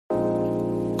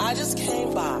I just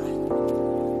came by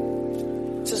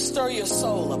to stir your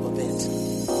soul up a bit.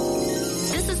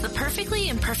 This is the Perfectly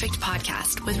Imperfect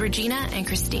podcast with Regina and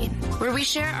Christine, where we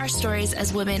share our stories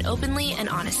as women openly and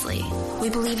honestly. We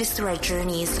believe it's through our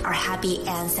journeys, our happy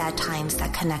and sad times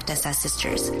that connect us as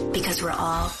sisters, because we're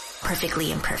all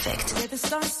perfectly imperfect.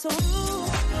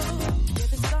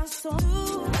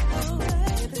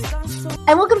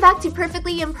 And welcome back to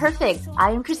Perfectly Imperfect.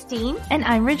 I am Christine. And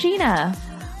I'm Regina.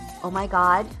 Oh my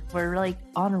God. We're like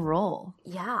on a roll.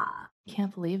 Yeah.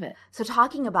 Can't believe it. So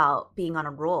talking about being on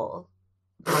a roll.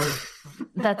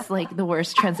 That's like the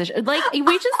worst transition. Like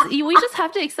we just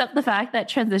have to accept the fact that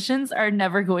transitions are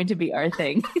never going to be our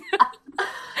thing.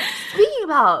 Speaking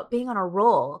about being on a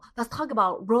roll, let's talk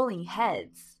about rolling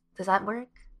heads. Does that work?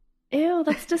 Ew,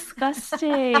 that's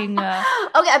disgusting. Okay,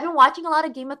 I've been watching a lot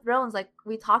of Game of Thrones, like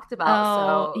we talked about.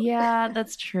 Oh, yeah,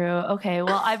 that's true. Okay,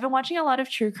 well, I've been watching a lot of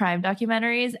true crime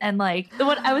documentaries, and like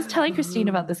what I was telling Christine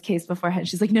about this case beforehand.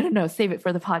 She's like, no, save it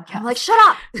for the podcast. I'm like, shut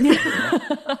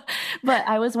up. But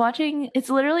I was watching. It's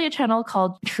literally a channel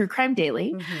called True Crime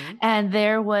Daily, and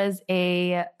there was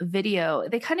a video.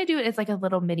 They kind of do it. It's like a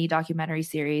little mini documentary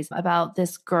series about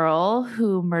this girl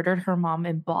who murdered her mom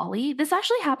in Bali. This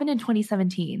actually happened in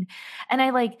 2017. And I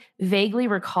like vaguely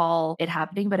recall it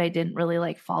happening, but I didn't really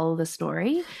like follow the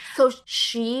story. So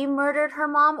she murdered her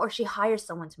mom, or she hired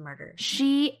someone to murder?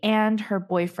 She and her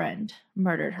boyfriend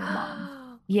murdered her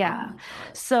mom. Yeah.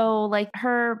 So like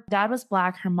her dad was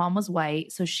Black, her mom was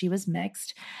white, so she was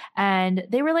mixed. And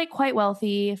they were like quite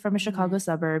wealthy from a Chicago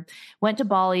suburb, went to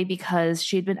Bali because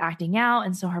she'd been acting out.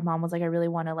 And so her mom was like, I really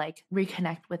want to like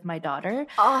reconnect with my daughter.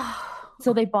 Oh.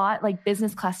 So they bought like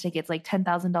business class tickets, like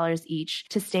 $10,000 each,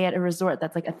 to stay at a resort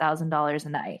that's like $1,000 a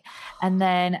night. And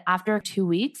then after 2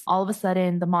 weeks, all of a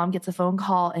sudden the mom gets a phone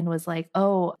call and was like,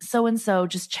 oh, so-and-so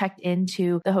just checked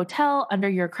into the hotel under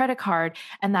your credit card.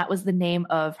 And that was the name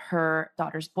of her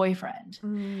daughter's boyfriend.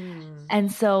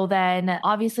 And so then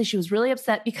obviously she was really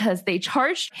upset because they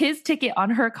charged his ticket on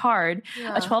her card,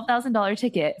 a $12,000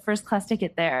 ticket, first class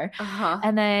ticket there.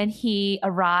 And then he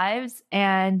arrives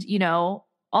and, you know,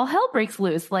 all hell breaks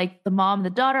loose. Like the mom and the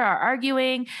daughter are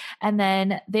arguing, and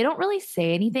then they don't really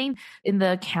say anything. In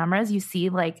the cameras, you see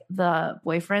like the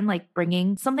boyfriend like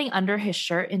bringing something under his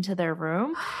shirt into their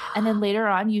room. And then later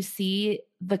on, you see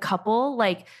the couple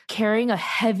like carrying a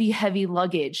heavy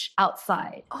luggage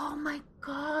outside. Oh my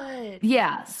God.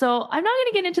 Yeah. So I'm not going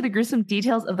to get into the gruesome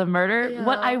details of the murder. Yeah.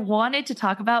 What I wanted to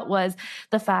talk about was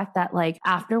the fact that like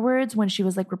afterwards, when she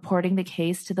was like reporting the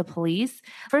case to the police,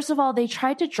 first of all, they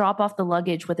tried to drop off the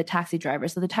luggage with a taxi driver.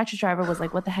 So the taxi driver was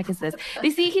like, what the heck is this?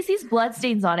 He sees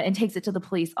bloodstains on it and takes it to the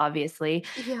police, obviously.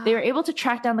 Yeah. They were able to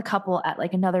track down the couple at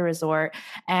like another resort.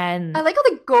 And I like how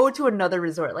they go to another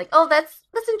resort. Like, oh, let's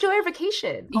enjoy our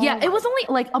vacation. Yeah, it was only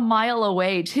like a mile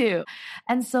away too.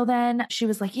 And so then she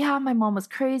was like, yeah, my mom was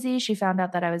crazy. She found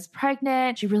out that I was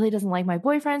pregnant. She really doesn't like my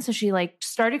boyfriend. So she like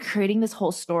started creating this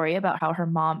whole story about how her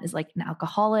mom is like an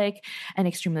alcoholic and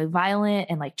extremely violent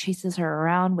and like chases her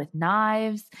around with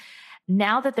knives.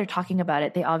 Now that they're talking about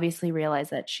it, they obviously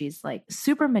realize that she's like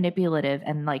super manipulative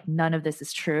and like none of this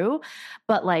is true.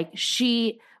 But like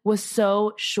she was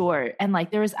so sure. And like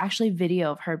there was actually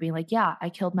video of her being like, yeah, I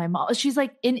killed my mom. She's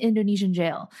like in Indonesian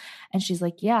jail. And she's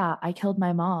like, yeah, I killed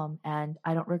my mom and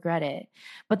I don't regret it.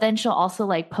 But then she'll also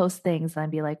like post things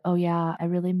and be like, oh yeah, I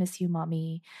really miss you,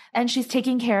 mommy. And she's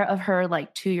taking care of her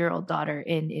like 2-year-old daughter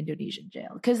in Indonesian jail.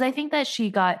 Because I think that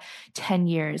she got 10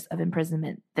 years of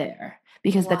imprisonment there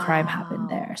because the crime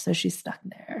happened there. So she's stuck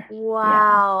there.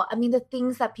 Wow. Yeah. I mean, the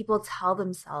things that people tell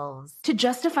themselves to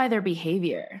justify their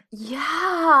behavior.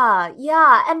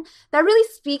 Yeah. And that really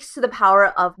speaks to the power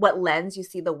of what lens you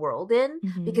see the world in,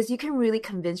 because you can really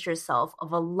convince yourself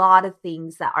of a lot of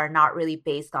things that are not really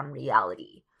based on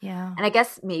reality. Yeah. And I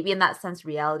guess maybe in that sense,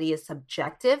 reality is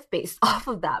subjective based off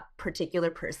of that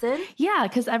particular person. Yeah,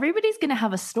 because everybody's going to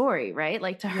have a story, right?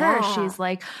 Like to her, she's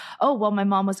like, oh, well, my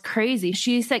mom was crazy.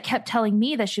 She kept telling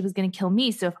me that she was going to kill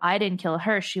me. So if I didn't kill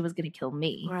her, she was going to kill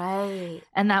me. Right.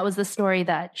 And that was the story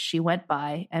that she went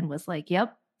by and was like,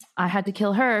 yep, I had to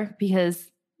kill her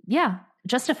because,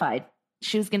 justified.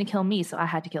 She was going to kill me, so I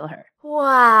had to kill her.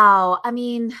 Wow. I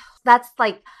mean, that's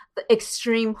like the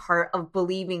extreme part of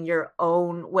believing your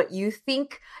own, what you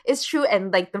think is true,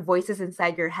 and like the voices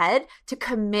inside your head to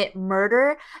commit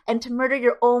murder and to murder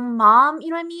your own mom. You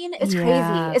know what I mean? It's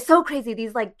crazy. It's so crazy.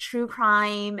 These like true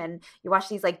crime, and you watch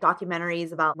these like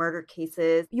documentaries about murder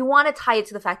cases. You want to tie it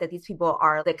to the fact that these people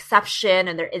are the exception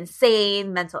and they're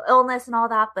insane, mental illness and all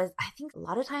that. But I think a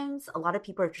lot of times, a lot of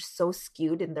people are just so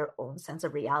skewed in their own sense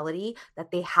of reality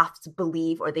that they have to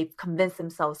believe, or they've convinced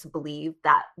themselves to believe,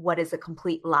 that what is a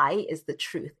complete lie lie is the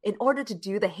truth in order to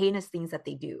do the heinous things that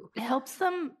they do. It helps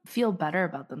them feel better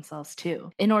about themselves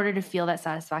too, in order to feel that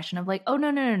satisfaction of like, oh,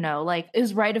 no. Like, it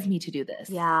was right of me to do this.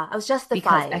 Yeah, I was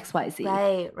justified. Because XYZ.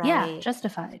 Right. Yeah,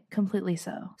 justified. Completely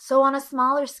so. So on a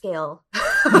smaller scale,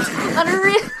 on a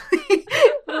really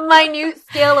minute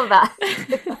scale of that,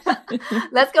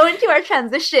 let's go into our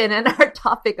transition and our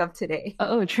topic of today.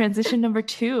 Oh, transition number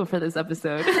 2 for this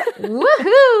episode.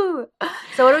 Woohoo!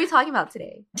 So what are we talking about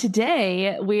today?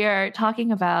 Today, we are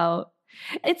talking about,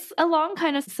 it's along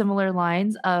kind of similar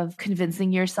lines of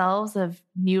convincing yourselves of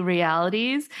new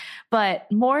realities, but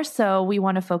more so we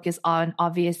want to focus on,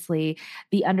 obviously,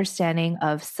 the understanding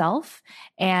of self.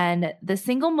 And the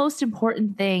single most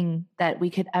important thing that we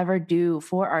could ever do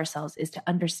for ourselves is to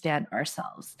understand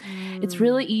ourselves. It's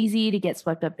really easy to get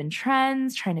swept up in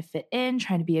trends, trying to fit in,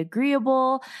 trying to be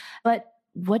agreeable, but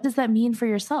what does that mean for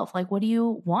yourself? Like, what do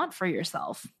you want for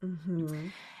yourself? Mm-hmm.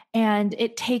 And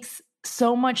it takes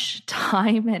so much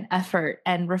time and effort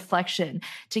and reflection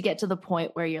to get to the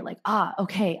point where you're like,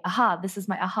 okay, this is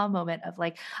my aha moment of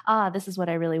like, this is what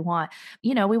I really want.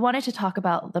 You know, we wanted to talk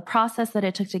about the process that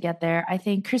it took to get there. I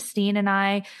think Christine and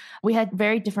I, we had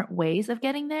very different ways of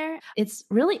getting there. It's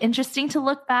really interesting to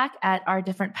look back at our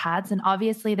different paths. And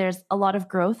obviously there's a lot of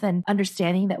growth and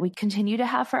understanding that we continue to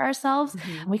have for ourselves.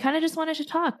 Mm-hmm. We kind of just wanted to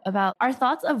talk about our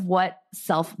thoughts of what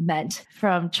self meant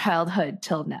from childhood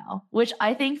till now, which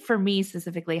I think for me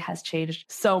specifically has changed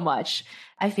so much.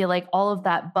 I feel like all of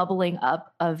that bubbling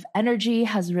up of energy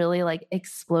has really like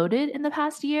exploded in the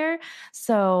past year.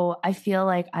 So I feel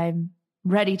like I'm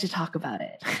ready to talk about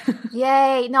it.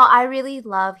 Yay. No, I really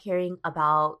love hearing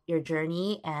about your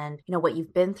journey and, you know, what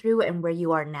you've been through and where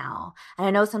you are now. And I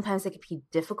know sometimes it can be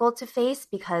difficult to face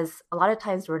because a lot of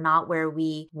times we're not where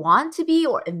we want to be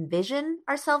or envision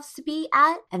ourselves to be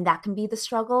at. And that can be the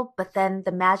struggle. But then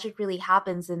the magic really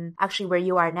happens in actually where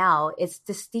you are now. It's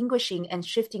distinguishing and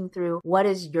shifting through what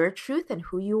is your truth and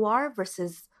who you are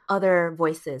versus other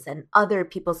voices and other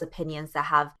people's opinions that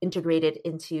have integrated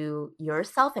into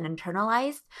yourself and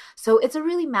internalized. So it's a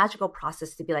really magical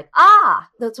process to be like,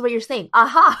 that's what you're saying.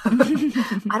 Aha.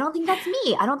 I don't think that's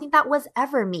me. I don't think that was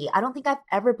ever me. I don't think I've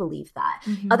ever believed that.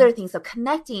 Mm-hmm. Other things. So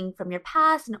connecting from your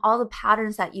past and all the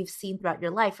patterns that you've seen throughout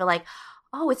your life, you're like,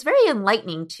 oh, it's very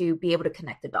enlightening to be able to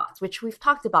connect the dots, which we've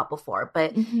talked about before,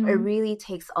 but it really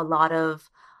takes a lot of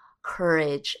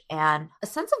courage and a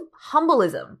sense of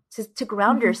humbleism to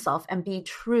ground yourself and be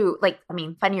true. Like, I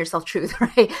mean, finding yourself truth,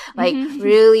 right? Like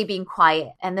really being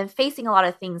quiet and then facing a lot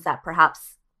of things that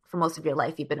perhaps for most of your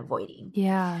life you've been avoiding.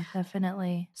 Yeah,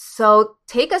 definitely. So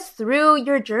take us through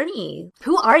your journey.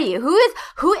 Who are you?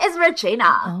 Who is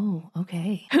Regina? Oh,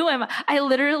 okay. Who am I? I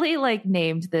literally like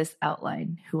named this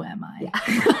outline. Who am I?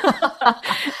 Yeah.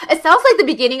 It sounds like the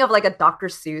beginning of like a Dr.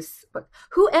 Seuss book.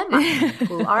 Who am I?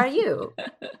 Who are you?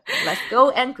 Let's go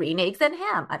and green eggs and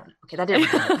ham. I don't know. Okay, that didn't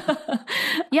happen.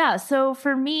 Yeah. So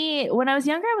for me, when I was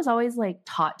younger, I was always like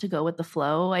taught to go with the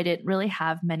flow. I didn't really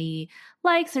have many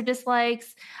likes or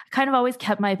dislikes. I kind of always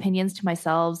kept my opinions to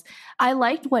myself. I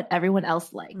liked what everyone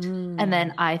else liked. And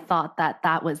then I thought that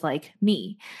that was like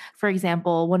me. For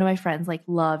example, one of my friends like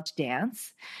loved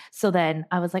dance. So then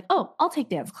I was like, oh, I'll take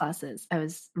dance classes. I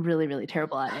was really, really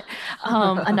terrible at it.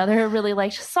 Another really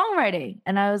liked songwriting.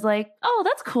 And I was like, oh,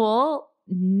 that's cool.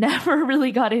 Never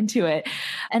really got into it.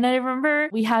 And I remember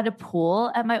we had a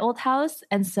pool at my old house.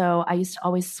 And so I used to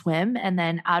always swim. And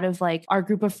then out of like our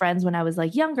group of friends, when I was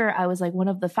like younger, I was like one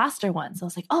of the faster ones. So I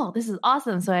was like, oh, this is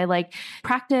awesome. So I like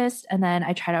practiced and then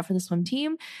I tried out for the swim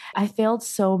team. I failed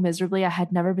so miserably. I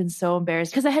had never been so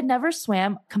embarrassed because I had never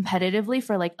swam competitively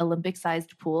for like Olympic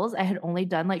sized pools. I had only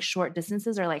done like short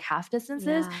distances or like half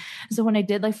distances. Yeah. So when I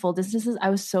did like full distances, I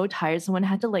was so tired. Someone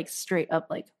had to like straight up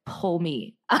like pull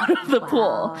me out of the pool.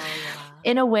 Yeah.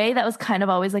 In a way that was kind of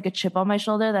always like a chip on my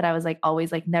shoulder that I was like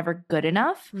always like never good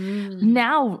enough.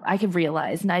 Now I can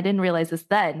realize, and I didn't realize this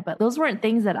then, but those weren't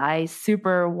things that I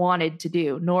super wanted to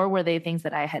do, nor were they things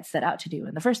that I had set out to do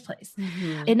in the first place.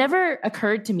 It never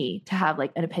occurred to me to have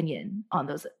like an opinion on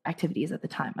those activities at the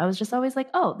time. I was just always like,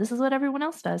 oh, this is what everyone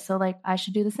else does. So like I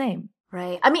should do the same.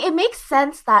 Right. I mean, it makes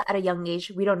sense that at a young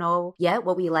age, we don't know yet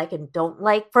what we like and don't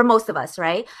like for most of us,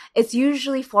 right? It's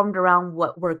usually formed around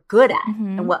what we're good at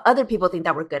and what other people think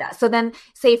that we're good at. So then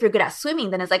say if you're good at swimming,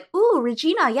 then it's like, ooh,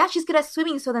 Regina, yeah, she's good at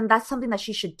swimming. So then that's something that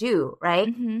she should do,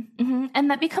 right? And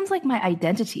that becomes like my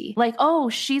identity. Like, oh,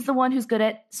 she's the one who's good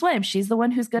at swim. She's the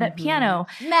one who's good at piano.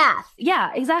 Math.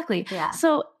 Yeah, exactly. Yeah.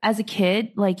 So as a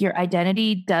kid, like your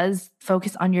identity does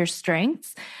focus on your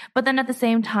strengths. But then at the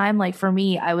same time, like for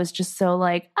me, I was just so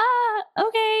like,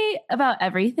 okay about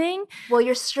everything. Well,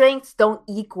 your strengths don't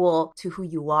equal to who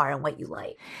you are and what you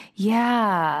like.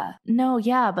 Yeah. No,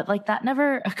 yeah. But like that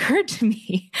never occurred to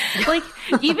me. Like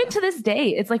even to this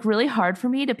day, it's like really hard for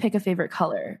me to pick a favorite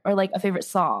color or like a favorite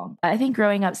song. I think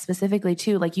growing up specifically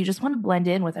too, like you just want to blend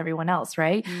in with everyone else,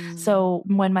 right? So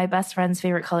when my best friend's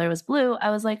favorite color was blue, I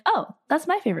was like, oh, that's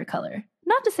my favorite color.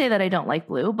 Not to say that I don't like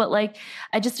blue, but like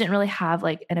I just didn't really have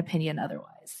like an opinion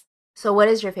otherwise. So what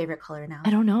is your favorite color now? I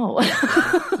don't know.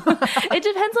 It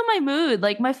depends on my mood.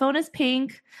 Like my phone is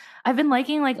pink. I've been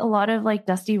liking like a lot of like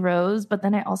dusty rose, but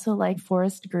then I also like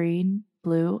forest green,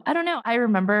 blue. I don't know. I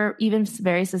remember even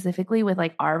very specifically with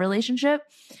like our relationship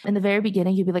in the very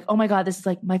beginning, you'd be like, oh my God, this is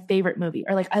like my favorite movie,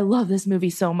 or like, I love this movie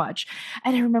so much.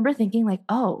 And I remember thinking like,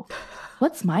 oh,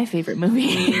 what's my favorite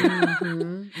movie?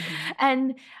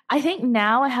 And I think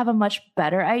now I have a much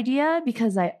better idea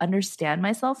because I understand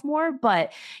myself more.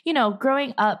 But, you know,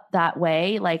 growing up that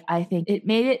way, like I think it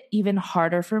made it even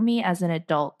harder for me as an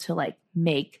adult to like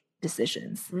make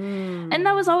decisions. And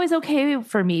that was always okay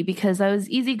for me because I was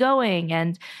easygoing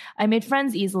and I made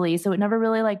friends easily. So it never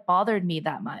really like bothered me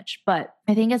that much. But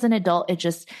I think as an adult, it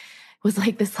just was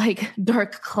like this like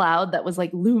dark cloud that was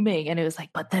like looming. And it was like,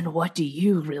 but then what do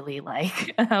you really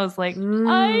like? And I was like,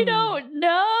 I don't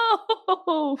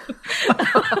know.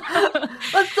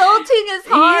 Adulting is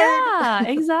hard. Yeah,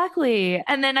 exactly.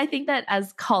 And then I think that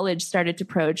as college started to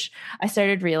approach, I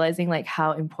started realizing like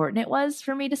how important it was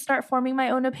for me to start forming my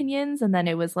own opinions. And then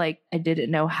it was like, I didn't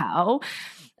know how.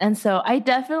 And so I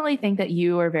definitely think that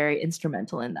you were very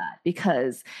instrumental in that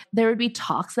because there would be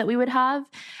talks that we would have.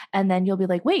 And then you'll be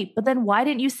like, wait, but then why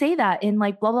didn't you say that in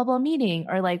like blah, blah, blah meeting?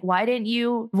 Or like, why didn't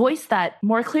you voice that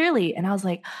more clearly? And I was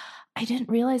like, I didn't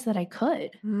realize that I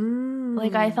could.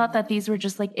 Like, I thought that these were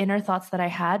just like inner thoughts that I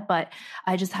had, but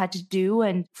I just had to do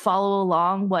and follow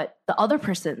along what the other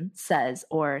person says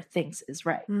or thinks is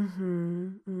right.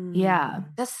 Yeah.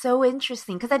 That's so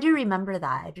interesting because I do remember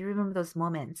that. I do remember those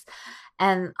moments.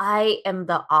 And I am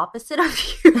the opposite of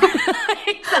you.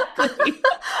 Exactly.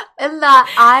 And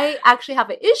that I actually have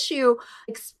an issue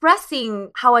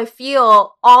expressing how I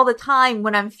feel all the time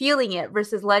when I'm feeling it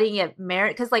versus letting it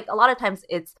merit. Because like a lot of times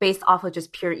it's based off of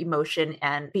just pure emotion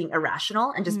and being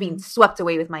irrational and just being swept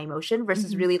away with my emotion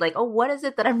versus really like, oh, what is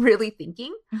it that I'm really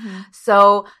thinking?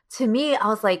 So to me, I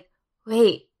was like,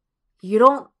 wait, you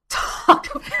don't talk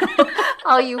about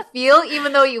how you feel,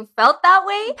 even though you felt that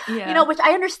way, you know, which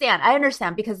I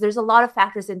understand because there's a lot of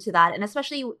factors into that. And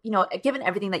especially, you know, given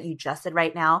everything that you just said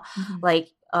right now, like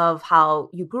of how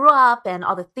you grew up and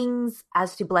all the things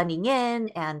as to blending in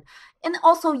and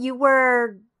also you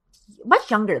were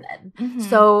much younger then.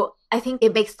 So I think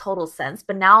it makes total sense.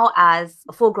 But now as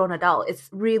a full grown adult, it's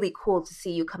really cool to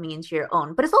see you coming into your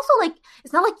own. But it's also like,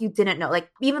 it's not like you didn't know. Like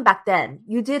even back then,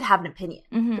 you did have an opinion.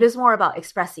 But it's more about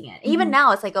expressing it. Even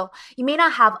now, it's like, oh, you may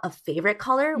not have a favorite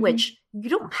color, which you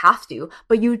don't have to,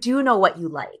 but you do know what you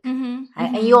like. Right?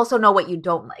 And you also know what you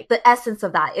don't like. The essence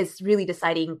of that is really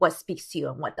deciding what speaks to you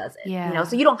and what doesn't. You know,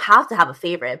 so you don't have to have a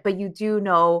favorite, but you do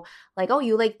know like, oh,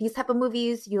 you like these type of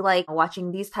movies. You like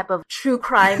watching these type of true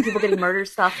crime, people getting murdered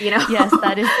stuff, you know? Yes,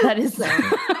 that is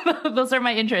those are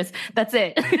my interests. That's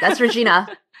it. That's Regina.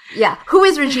 Yeah. Who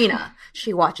is Regina?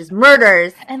 She watches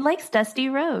murders. And likes Dusty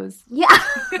Rose. Yeah.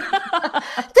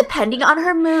 Depending on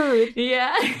her mood.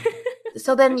 Yeah.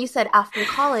 So then you said after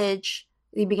college,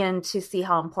 you began to see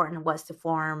how important it was to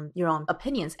form your own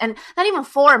opinions. And not even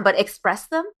form, but express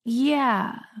them.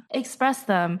 Yeah, express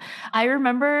them. I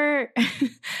remember,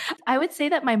 I would say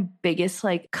that my biggest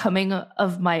like coming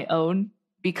of my own,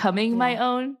 becoming my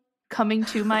own, coming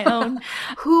to my own.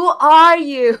 Who are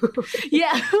you?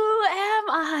 Yeah, who am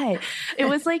I? It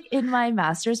was like in my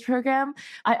master's program.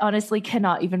 I honestly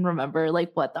cannot even remember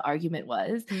like what the argument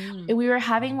was. And we were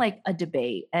having like a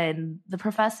debate and the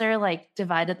professor like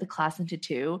divided the class into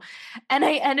two. And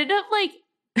I ended up like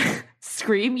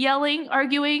scream yelling,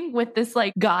 arguing with this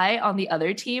like guy on the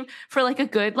other team for like a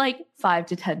good like 5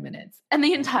 to 10 minutes. And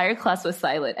the entire class was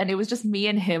silent. And it was just me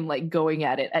and him like going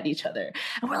at it at each other.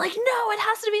 And we're like, no, it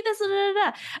has to be this. Da, da,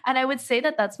 da. And I would say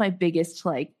that that's my biggest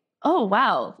like, oh,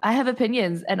 wow, I have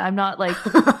opinions and I'm not like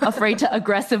afraid to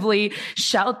aggressively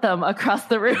shout them across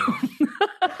the room.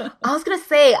 I was going to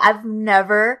say, I've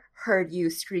never heard you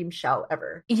scream shout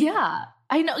ever. Yeah,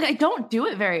 I know. I don't do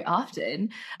it very often,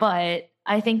 but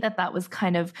I think that that was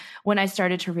kind of when I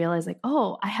started to realize like,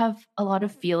 oh, I have a lot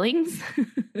of feelings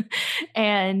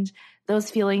and those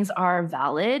feelings are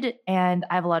valid and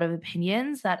I have a lot of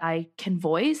opinions that I can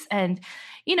voice. And,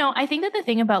 I think that the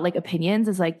thing about like opinions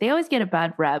is like they always get a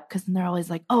bad rep because they're always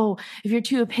like, oh, if you're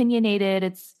too opinionated,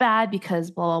 it's bad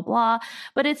because blah, blah, blah.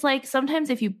 But it's like sometimes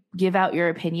if you give out your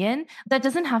opinion, that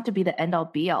doesn't have to be the end all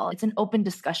be all. It's an open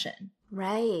discussion.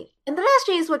 Right. And that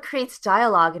actually is what creates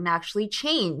dialogue and actually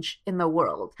change in the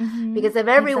world. Mm-hmm. Because if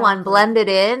everyone blended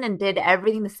in and did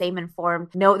everything the same informed,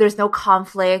 there's no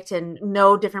conflict and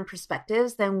no different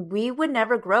perspectives, then we would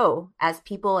never grow as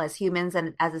people, as humans,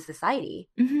 and as a society.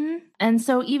 Mm-hmm. And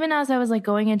so even as I was like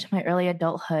going into my early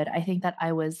adulthood, I think that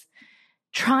I was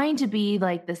trying to be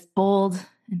like this bold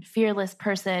and fearless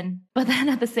person. But then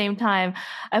at the same time,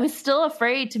 I was still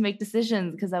afraid to make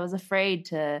decisions because I was afraid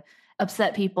to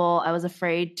upset people. I was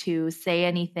afraid to say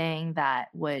anything that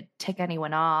would tick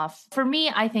anyone off. For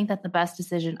me, I think that the best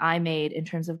decision I made in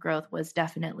terms of growth was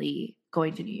definitely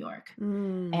going to New York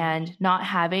and not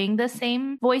having the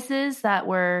same voices that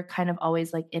were kind of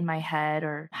always like in my head,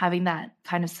 or having that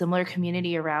kind of similar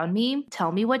community around me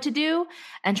tell me what to do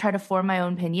and try to form my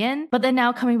own opinion. But then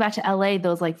now coming back to LA,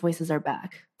 those like voices are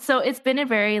back. So it's been a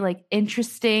very like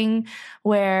interesting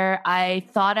where I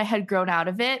thought I had grown out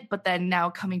of it, but then now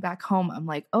coming back home, I'm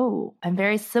like, oh, I'm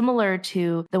very similar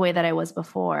to the way that I was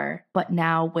before, but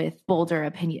now with bolder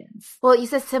opinions. Well, you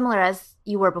said similar as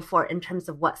you were before in terms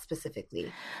of what specifically?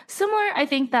 Similar, I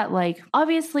think that like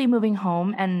obviously moving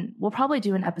home, and we'll probably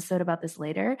do an episode about this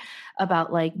later,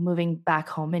 about like moving back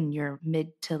home in your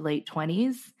mid to late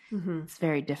 20s. Mm-hmm. It's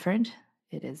very different.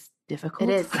 It is difficult.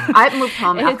 It is. I moved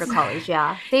home after college,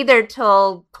 yeah. Stayed there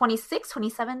till 26,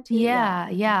 2017.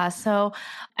 Yeah. So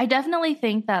I definitely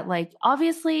think that like,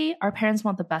 obviously our parents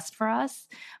want the best for us,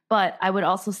 but I would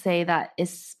also say that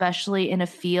especially in a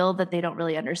field that they don't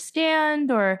really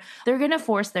understand, or they're going to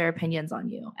force their opinions on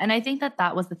you. And I think that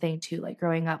that was the thing too, like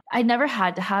growing up, I never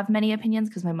had to have many opinions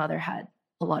because my mother had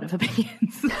a lot of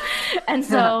opinions. And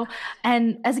so,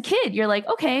 and as a kid, you're like,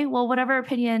 okay, well, whatever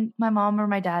opinion my mom or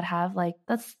my dad have, like,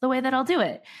 that's the way that I'll do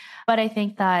it. But I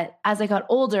think that as I got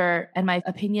older and my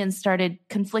opinions started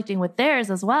conflicting with theirs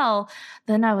as well,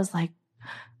 then I was like,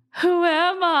 who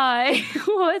am I?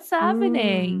 What's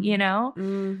happening?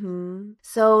 Mm-hmm.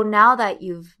 So now that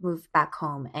you've moved back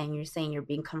home and you're saying you're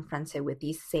being confronted with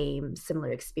these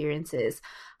similar experiences,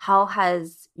 how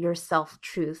has your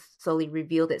self-truth slowly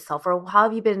revealed itself? Or how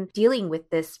have you been dealing with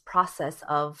this process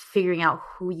of figuring out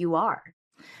who you are?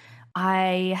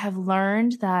 I have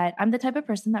learned that I'm the type of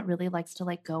person that really likes to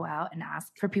like go out and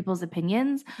ask for people's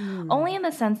opinions, only in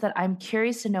the sense that I'm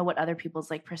curious to know what other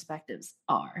people's like perspectives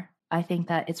are. I think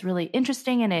that it's really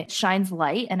interesting and it shines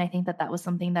light. And I think that that was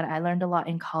something that I learned a lot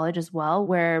in college as well,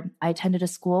 where I attended a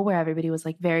school where everybody was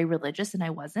like very religious and I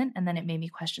wasn't. And then it made me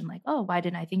question like, oh, why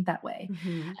didn't I think that way?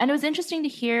 Mm-hmm. And it was interesting to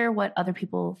hear what other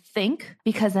people think,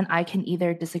 because then I can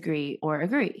either disagree or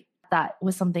agree. That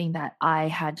was something that I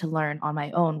had to learn on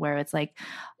my own, where it's like,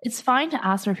 it's fine to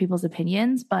ask for people's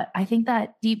opinions, but I think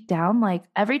that deep down, like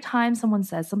every time someone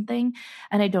says something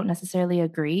and I don't necessarily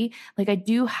agree, like I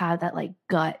do have that like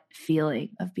gut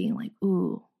feeling of being like,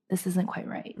 ooh, this isn't quite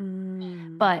right.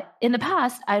 But in the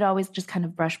past, I'd always just kind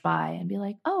of brush by and be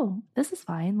like, oh, this is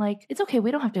fine. Like, it's okay.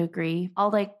 We don't have to agree.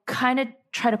 I'll like kind of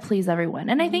try to please everyone.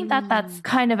 And I think that that's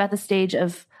kind of at the stage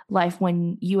of life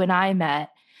when you and I met.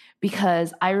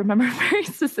 Because I remember very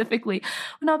specifically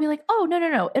when I'll be like, oh,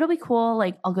 no, it'll be cool.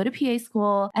 Like, I'll go to PA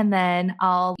school and then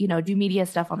I'll, do media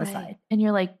stuff on the side. And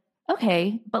you're like,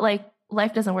 okay, but like,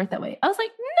 life doesn't work that way. I was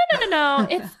like, no,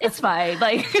 it's fine.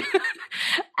 Like,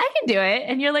 I can do it.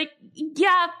 And you're like,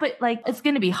 yeah, but like, it's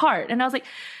going to be hard. And I was like,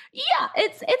 yeah,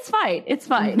 it's fine. It's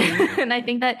fine. Mm-hmm. And I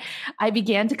think that I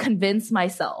began to convince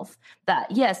myself that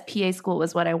yes, PA school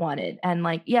was what I wanted. And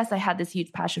like, yes, I had this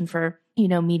huge passion for,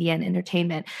 media and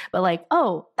entertainment, but like,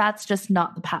 oh, that's just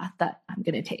not the path that I'm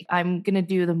going to take. I'm going to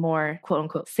do the more quote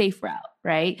unquote safe route.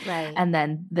 Right. And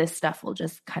then this stuff will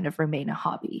just kind of remain a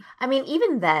hobby. I mean,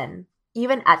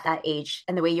 even at that age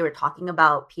and the way you were talking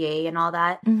about PA and all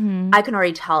that, I can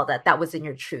already tell that that wasn't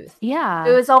your truth. Yeah.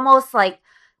 It was almost like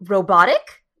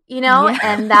robotic,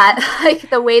 and that like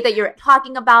the way that you're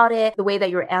talking about it, the way that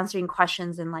you're answering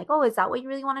questions and like, oh, is that what you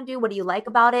really want to do? What do you like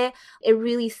about it? It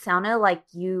really sounded like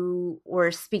you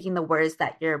were speaking the words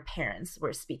that your parents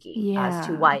were speaking as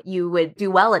to why you would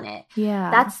do well in it. Yeah.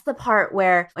 That's the part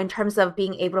where in terms of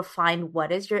being able to find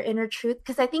what is your inner truth,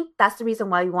 because I think that's the reason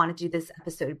why we want to do this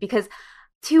episode, because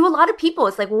to a lot of people,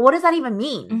 it's like, well, what does that even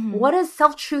mean? Mm-hmm. What does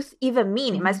self-truth even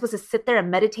mean? Am I supposed to sit there and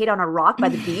meditate on a rock by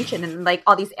the beach and then like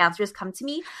all these answers come to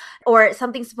me? Or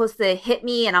something's supposed to hit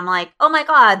me and I'm like, oh my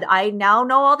God, I now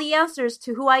know all the answers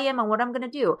to who I am and what I'm going to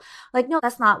do. Like, no,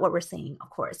 that's not what we're saying,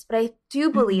 of course. But I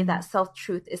do believe that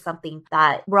self-truth is something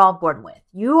that we're all born with.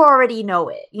 You already know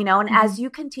it, you know, and as you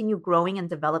continue growing and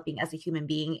developing as a human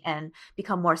being and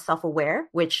become more self-aware,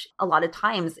 which a lot of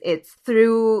times it's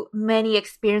through many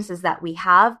experiences that we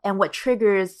have and what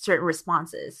triggers certain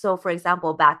responses. So for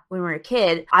example, back when we were a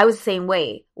kid, I was the same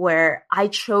way where I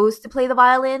chose to play the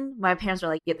violin. My parents were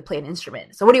like, you have to play an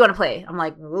instrument. So what do you want to play? I'm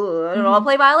like, I don't know, I'll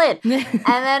play violin. And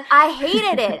then I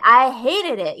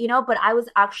hated it, you know, but I was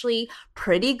actually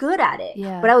pretty good at it.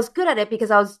 Yeah. But I was good at it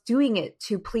because I was doing it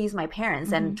to please my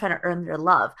parents and trying to earn their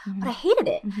love. But I hated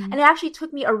it. And it actually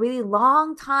took me a really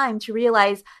long time to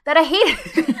realize that I hated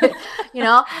it, you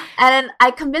know? And then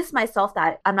I convinced myself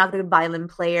that I'm not a good violin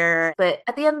player. But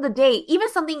at the end of the day, even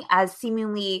something as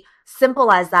seemingly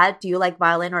simple as that, do you like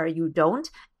violin or you don't,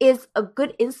 is a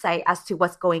good insight as to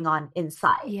what's going on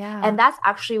inside. Yeah. And that's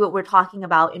actually what we're talking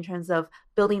about in terms of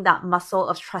building that muscle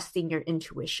of trusting your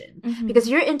intuition. Because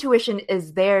your intuition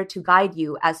is there to guide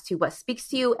you as to what speaks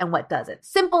to you and what doesn't.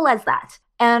 Simple as that.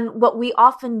 And what we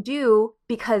often do,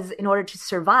 because in order to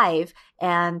survive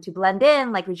and to blend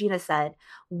in, like Regina said,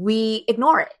 we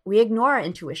ignore it. We ignore our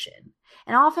intuition.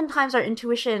 And oftentimes our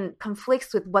intuition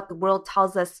conflicts with what the world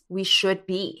tells us we should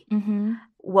be.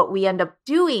 What we end up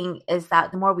doing is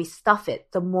that the more we stuff it,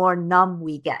 the more numb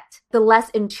we get. The less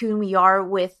in tune we are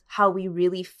with how we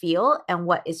really feel and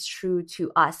what is true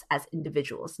to us as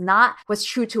individuals, not what's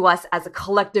true to us as a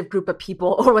collective group of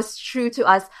people or what's true to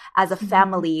us as a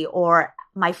family or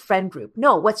my friend group.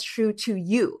 No, what's true to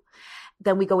you.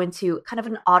 Then we go into kind of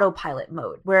an autopilot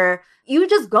mode where you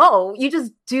just go, you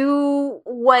just do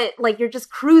what, like you're just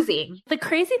cruising. The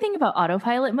crazy thing about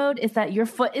autopilot mode is that your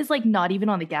foot is like not even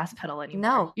on the gas pedal anymore.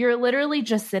 No. You're literally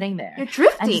just sitting there. You're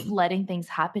drifting. And just letting things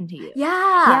happen to you. Yeah.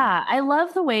 Yeah. I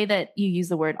love the way that you use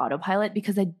the word autopilot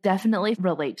because I definitely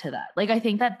relate to that. Like, I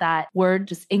think that that word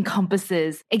just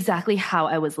encompasses exactly how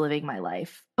I was living my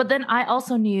life. But then I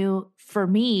also knew for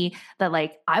me that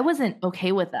like, I wasn't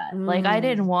okay with that. Like, I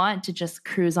didn't want to just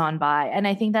cruise on by. And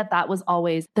I think that that was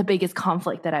always the biggest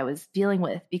conflict that I was dealing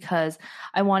with because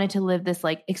I wanted to live this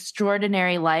like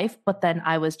extraordinary life, but then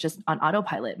I was just on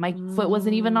autopilot. My foot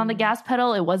wasn't even on the gas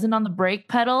pedal. It wasn't on the brake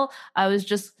pedal. I was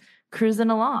just cruising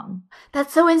along.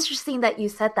 That's so interesting that you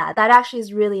said that. That actually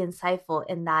is really insightful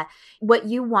in that what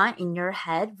you want in your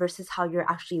head versus how you're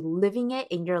actually living it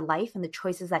in your life and the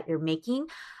choices that you're making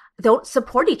don't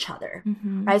support each other,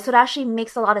 right? So it actually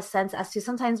makes a lot of sense as to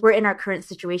sometimes we're in our current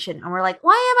situation and we're like,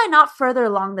 why am I not further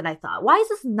along than I thought? Why is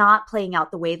this not playing out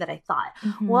the way that I thought?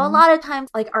 Well, a lot of times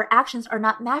like our actions are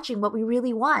not matching what we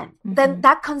really want. Then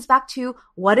that comes back to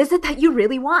what is it that you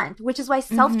really want, which is why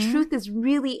self-truth is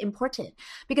really important.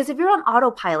 Because if you're on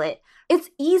autopilot, it's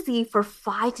easy for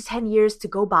 5 to 10 years to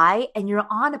go by and you're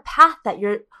on a path that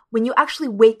when you actually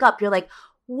wake up, you're like,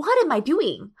 what am I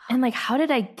doing? And like, how did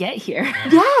I get here?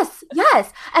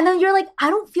 Yes. And then you're like, I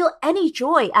don't feel any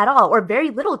joy at all or very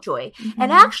little joy.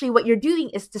 And actually what you're doing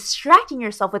is distracting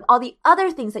yourself with all the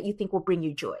other things that you think will bring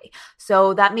you joy.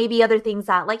 So that may be other things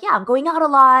that like, yeah, I'm going out a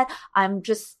lot. I'm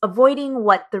just avoiding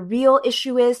what the real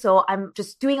issue is. So I'm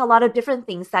just doing a lot of different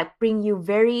things that bring you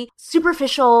very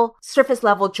superficial, surface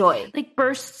level joy. Like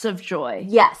bursts of joy.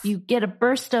 Yes. You get a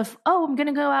burst of, oh, I'm going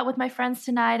to go out with my friends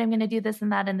tonight. I'm going to do this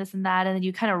and that and this and that. And then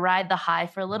you kind of ride the high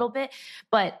for a little bit.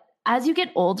 But as you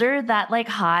get older, that like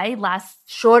high lasts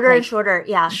shorter like, and shorter.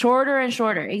 Yeah. Shorter and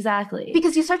shorter. Exactly.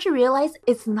 Because you start to realize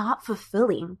it's not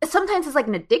fulfilling. Sometimes it's like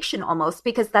an addiction almost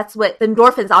because that's what the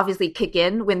endorphins obviously kick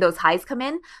in when those highs come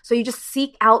in. So you just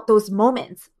seek out those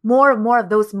moments, more and more of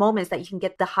those moments that you can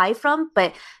get the high from.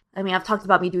 But I mean, I've talked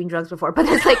about me doing drugs before, but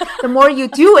it's like the more you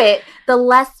do it, the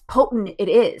less potent it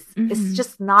is. It's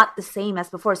just not the same as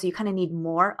before. So you kind of need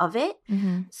more of it.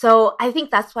 So I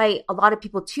think that's why a lot of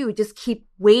people too just keep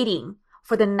waiting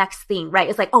for the next thing, right?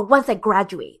 It's like, oh, once I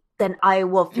graduate, then I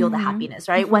will feel the happiness,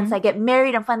 right? Once I get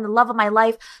married and find the love of my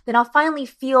life, then I'll finally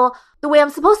feel the way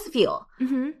I'm supposed to feel.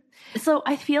 So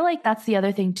I feel like that's the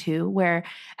other thing too, where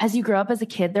as you grow up as a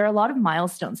kid, there are a lot of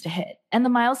milestones to hit. And the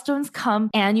milestones come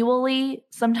annually,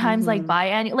 sometimes like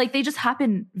biannual, like they just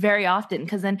happen very often.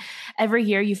 Cause then every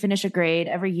year you finish a grade,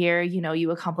 every year, you know,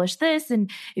 you accomplish this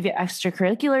and if you get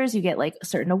extracurriculars, you get like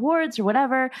certain awards or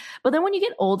whatever. But then when you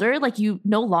get older, like you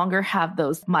no longer have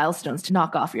those milestones to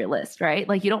knock off your list, right?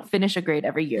 Like you don't finish a grade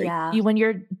every year. Yeah. When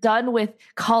you're done with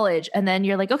college and then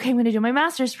you're like, okay, I'm going to do my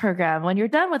master's program. When you're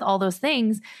done with all those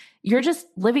things, you're just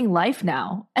living life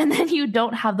now. And then you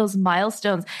don't have those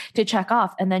milestones to check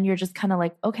off. And then you're just kind of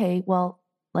like, okay, well,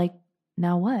 like,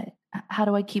 now what? How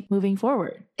do I keep moving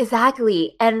forward?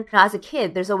 Exactly. And as a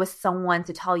kid, there's always someone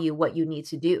to tell you what you need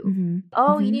to do. Mm-hmm.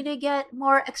 Oh, Mm-hmm. you need to get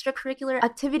more extracurricular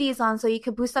activities on so you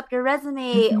could boost up your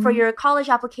resume for your college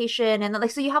application. And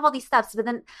like, so you have all these steps. But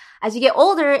then as you get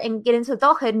older and get into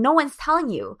adulthood, no one's telling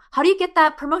you, how do you get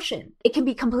that promotion? It can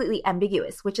be completely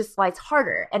ambiguous, which is why it's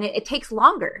harder. And it takes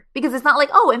longer because it's not like,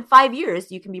 oh, in 5 years,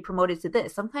 you can be promoted to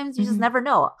this. Sometimes you just never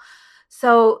know.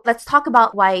 So let's talk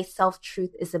about why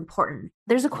self-truth is important.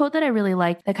 There's a quote that I really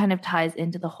like that kind of ties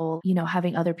into the whole,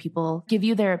 having other people give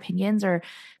you their opinions or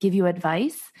give you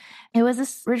advice. It was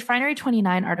this Refinery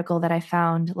 29 article that I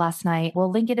found last night.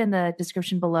 We'll link it in the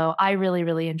description below. I really,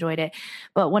 really enjoyed it.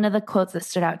 But one of the quotes that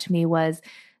stood out to me was,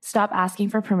 stop asking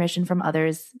for permission from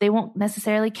others. They won't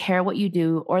necessarily care what you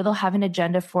do, or they'll have an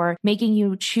agenda for making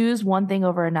you choose one thing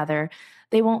over another.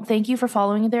 They won't thank you for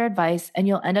following their advice, and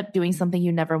you'll end up doing something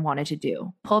you never wanted to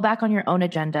do. Pull back on your own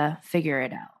agenda, figure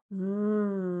it out.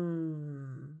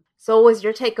 So what was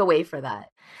your takeaway for that?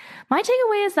 My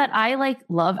takeaway is that I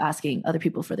love asking other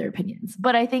people for their opinions.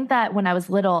 But I think that when I was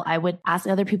little, I would ask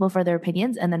other people for their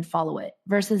opinions and then follow it.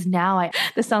 Versus now,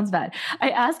 this sounds bad. I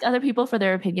ask other people for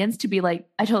their opinions to be like,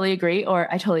 I totally agree or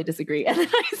I totally disagree. And then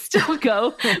I still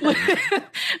go with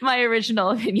my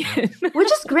original opinion.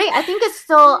 Which is great. I think it's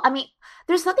still,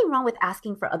 there's nothing wrong with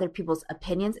asking for other people's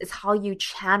opinions. It's how you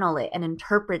channel it and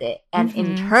interpret it and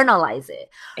internalize it,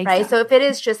 right? So if it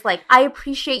is just like, I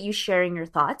appreciate you sharing your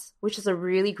thoughts, which is a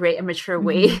really great and mature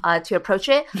way to approach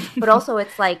it. But also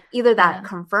it's like either that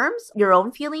confirms your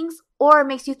own feelings or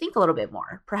makes you think a little bit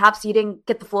more. Perhaps you didn't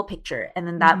get the full picture, and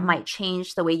then that might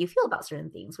change the way you feel about certain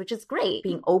things, which is great.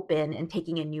 Being open and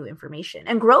taking in new information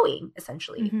and growing,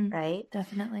 essentially, right?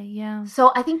 Definitely, yeah.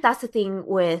 So I think that's the thing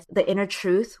with the inner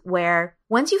truth, where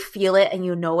once you feel it and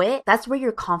you know it, that's where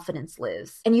your confidence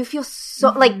lives. And you feel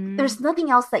so like there's nothing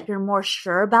else that you're more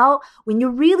sure about when you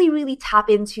really, really tap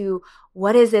into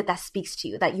what is it that speaks to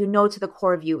you, that you know to the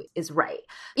core of you is right.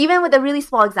 Even with a really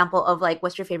small example of like,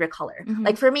 what's your favorite color?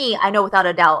 Like for me, I know without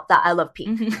a doubt that I love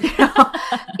pink.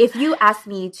 If you ask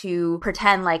me to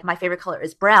pretend like my favorite color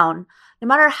is brown, no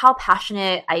matter how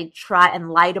passionate I try and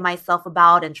lie to myself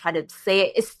about and try to say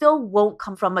it, it still won't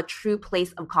come from a true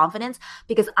place of confidence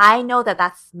because I know that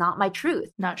that's not my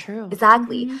truth. Not true.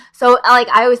 Exactly. So like,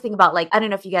 I always think about like, I don't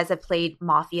know if you guys have played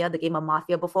Mafia, the game of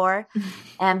Mafia before.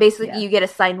 And basically you get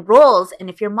assigned roles. And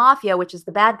if you're Mafia, which is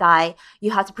the bad guy,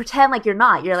 you have to pretend like you're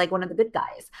not. You're like one of the good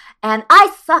guys. And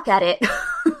I suck at it.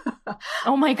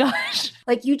 Oh my gosh.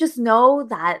 Like you just know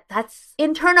that that's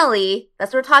internally,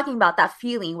 that's what we're talking about, that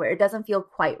feeling where it doesn't feel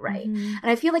quite right. And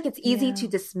I feel like it's easy to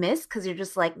dismiss because you're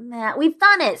just like, nah, we've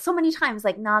done it so many times.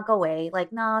 Like, nah, go away.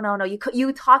 Like, no.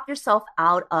 You talk yourself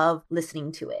out of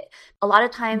listening to it. A lot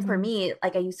of times for me,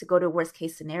 like I used to go to a worst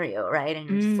case scenario, right? And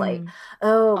you're just like,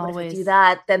 oh, what if I do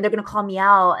that? Then they're going to call me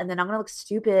out and then I'm going to look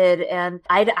stupid. And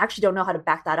I actually don't know how to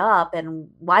back that up. And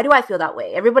why do I feel that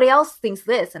way? Everybody else thinks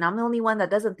this and I'm the only one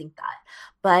that doesn't think that.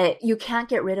 But you can't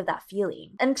get rid of that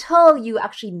feeling until you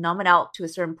actually numb it out to a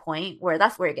certain point where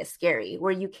that's where it gets scary,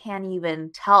 where you can't even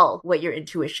tell what your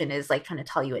intuition is like trying to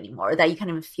tell you anymore, that you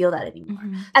can't even feel that anymore.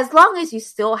 As long as you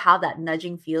still have that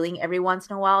nudging feeling every once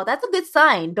in a while, that's a good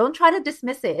sign. Don't try to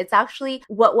dismiss it. It's actually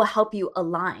what will help you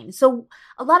align. So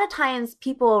a lot of times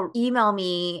people email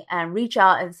me and reach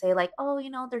out and say like, oh,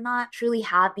 they're not truly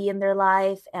happy in their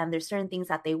life and there's certain things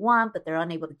that they want, but they're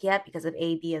unable to get because of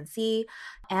A, B, and C.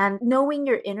 And knowing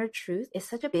your inner truth is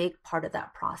such a big part of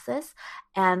that process.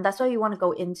 And that's why you want to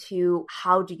go into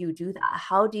how do you do that?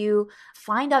 How do you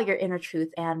find out your inner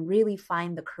truth and really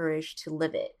find the courage to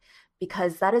live it?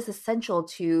 Because that is essential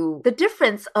to the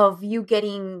difference of you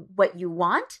getting what you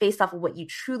want based off of what you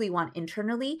truly want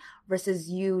internally versus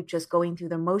you just going through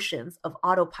the motions of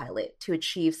autopilot to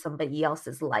achieve somebody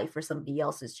else's life or somebody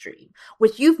else's dream,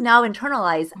 which you've now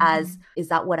internalized as, is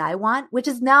that what I want? Which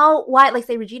is now why, like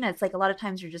say Regina, it's like a lot of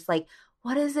times you're just like,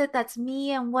 what is it that's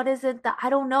me and what is it that I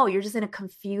don't know? You're just in a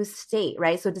confused state,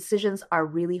 right? So decisions are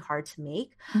really hard to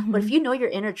make. But if you know your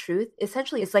inner truth,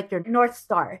 essentially it's like your North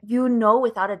Star. You know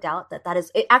without a doubt that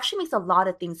is, it actually makes a lot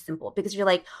of things simple because you're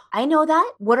like, I know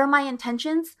that. What are my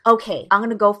intentions? Okay, I'm going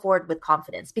to go forward with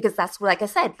confidence because that's where, like I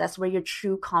said, that's where your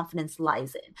true confidence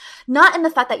lies in. Not in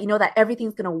the fact that you know that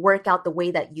everything's going to work out the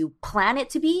way that you plan it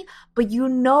to be, but you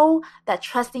know that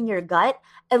trusting your gut,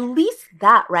 at least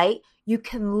that, right? You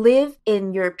can live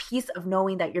in your peace of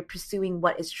knowing that you're pursuing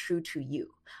what is true to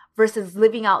you versus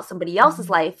living out somebody else's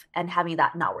life and having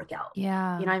that not work out.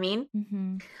 Yeah. You know what I mean?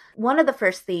 Mm-hmm. One of the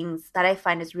first things that I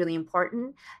find is really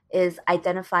important is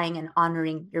identifying and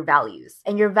honoring your values.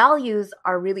 And your values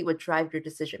are really what drive your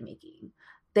decision making.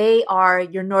 They are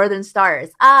your northern stars.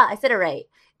 I said it right.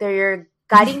 They're your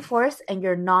guiding force and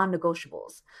your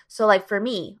non-negotiables. So like for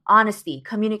me, honesty,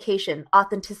 communication,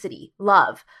 authenticity,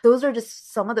 love, those are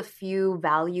just some of the few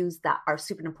values that are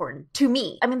super important to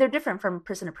me. I mean, they're different from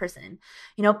person to person,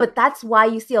 you know, but that's why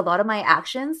you see a lot of my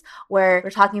actions where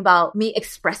we're talking about me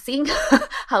expressing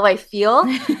how I feel.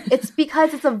 It's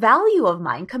because it's a value of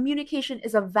mine. Communication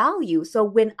is a value. So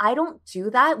when I don't do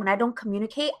that, when I don't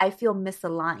communicate, I feel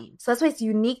misaligned. So that's why it's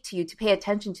unique to you to pay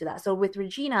attention to that. So with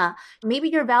Regina, maybe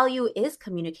your value is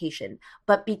communication,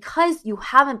 but because you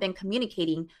haven't been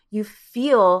communicating, you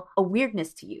feel a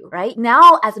weirdness to you, right?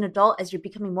 Now, as an adult, as you're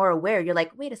becoming more aware, you're like,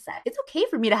 wait a sec, it's okay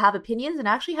for me to have opinions and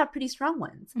actually have pretty strong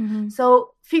ones. Mm-hmm.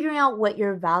 So figuring out what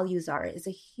your values are is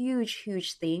a huge,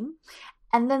 huge thing.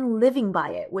 And then living by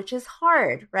it, which is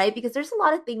hard, right? Because there's a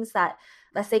lot of things that,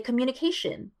 let's say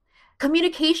communication.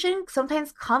 Communication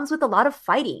sometimes comes with a lot of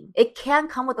fighting. It can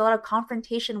come with a lot of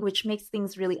confrontation, which makes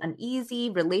things really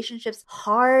uneasy, relationships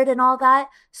hard and all that.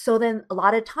 So then a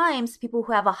lot of times people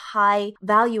who have a high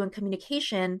value in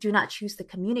communication do not choose to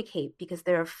communicate because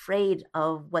they're afraid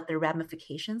of what their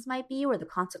ramifications might be or the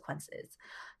consequences.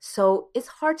 So it's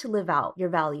hard to live out your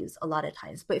values a lot of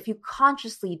times. But if you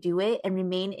consciously do it and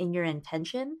remain in your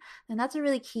intention, then that's a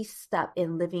really key step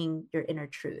in living your inner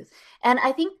truth. And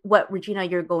I think what, Regina,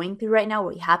 you're going through right now,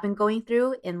 what you have been going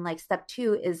through in like step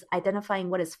 2 is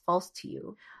identifying what is false to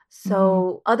you.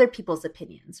 So other people's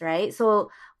opinions, right?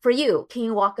 So for you, can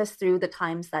you walk us through the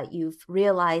times that you've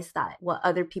realized that what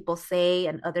other people say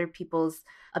and other people's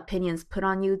opinions put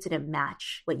on you didn't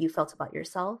match what you felt about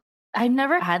yourself? I've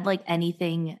never had like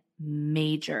anything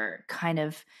major kind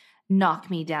of knock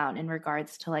me down in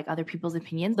regards to like other people's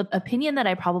opinions. The opinion that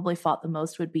I probably fought the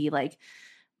most would be like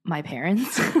my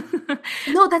parents.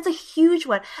 No, that's a huge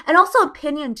one. And also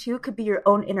opinion too could be your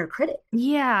own inner critic.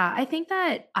 Yeah, I think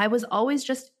that I was always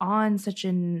just on such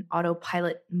an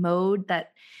autopilot mode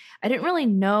that I didn't really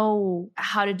know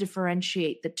how to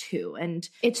differentiate the two. And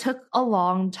it took a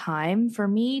long time for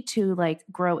me to like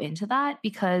grow into that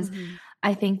because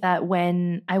I think that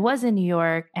when I was in New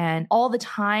York and all the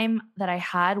time that I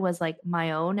had was like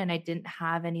my own and I didn't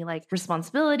have any like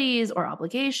responsibilities or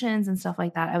obligations and stuff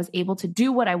like that, I was able to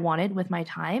do what I wanted with my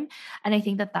time. And I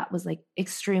think that that was like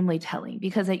extremely telling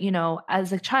because, you know,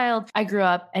 as a child, I grew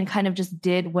up and kind of just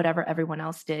did whatever everyone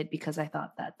else did because I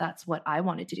thought that that's what I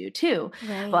wanted to do too.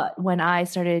 Right. But when I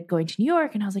started going to New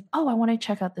York and I was like, oh, I want to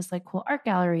check out this like cool art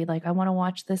gallery. Like I want to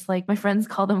watch this, like my friends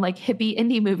call them like hippie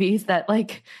indie movies that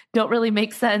like don't really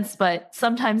make sense, but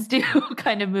sometimes do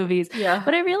kind of movies. Yeah.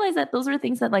 But I realized that those were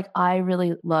things that like I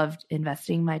really loved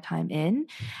investing my time in.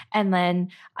 And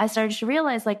then I started to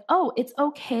realize like, oh, it's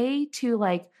okay to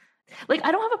like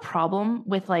I don't have a problem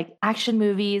with like action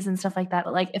movies and stuff like that.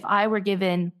 But like if I were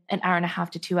given an hour and a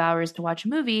half to 2 hours to watch a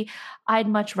movie, I'd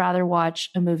much rather watch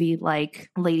a movie like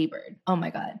Lady Bird. Oh my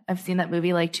God. I've seen that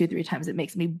movie like 2-3 times. It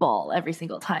makes me bawl every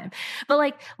single time. But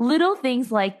like little things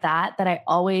like that I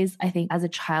always, I think as a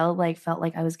child, like felt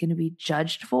like I was going to be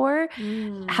judged for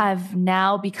have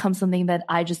now become something that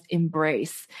I just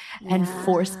embrace and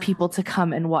force people to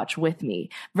come and watch with me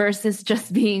versus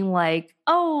just being like,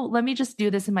 oh, let me just do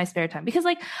this in my spare time. Because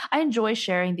like I enjoy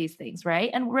sharing these things, right?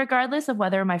 And regardless of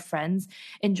whether my friends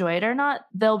enjoy it or not,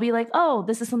 they'll be like, oh,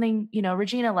 this is something, you know,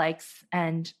 Regina likes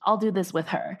and I'll do this with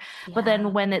her. Yeah. But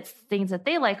then when it's things that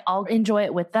they like, I'll enjoy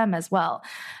it with them as well.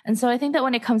 And so I think that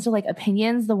when it comes to like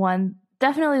opinions,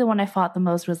 definitely the one I fought the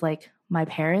most was like my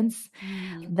parents,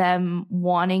 them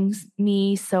wanting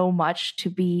me so much to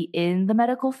be in the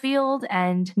medical field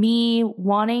and me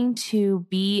wanting to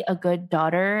be a good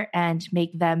daughter and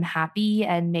make them happy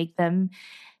and make them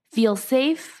feel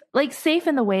safe, like safe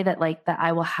in the way that like that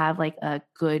I will have like a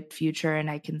good future and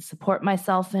I can support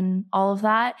myself and all of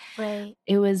that. Right.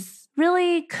 It was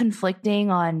really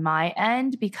conflicting on my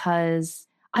end because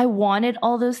I wanted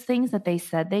all those things that they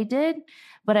said they did,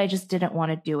 but I just didn't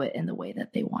want to do it in the way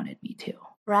that they wanted me to.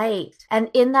 Right. And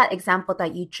in that example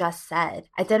that you just said,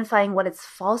 identifying what is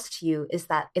false to you is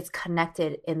that it's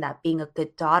connected in that being a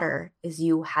good daughter is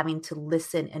you having to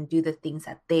listen and do the things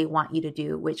that they want you to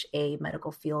do, which a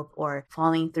medical field or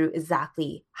following through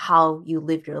exactly how you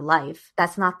live your life.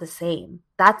 That's not the same.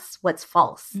 That's what's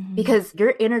false because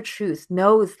your inner truth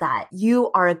knows that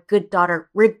you are a good daughter,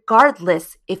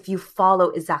 regardless if you follow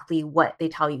exactly what they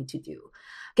tell you to do.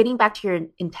 getting back to your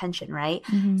intention, right?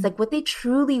 Mm-hmm. It's like what they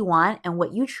truly want and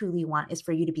what you truly want is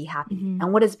for you to be happy. Mm-hmm.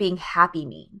 And what does being happy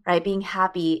mean, right? Being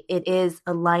happy, it is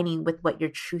aligning with what your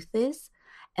truth is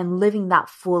and living that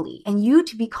fully. And you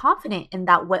to be confident in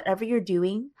that whatever you're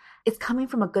doing, it's coming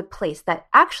from a good place. That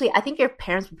actually, I think your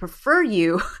parents would prefer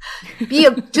you be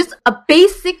just a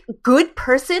basic good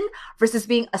person versus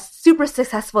being a super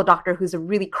successful doctor who's a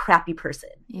really crappy person.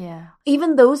 Yeah.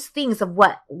 Even those things of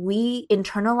what we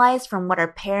internalize from what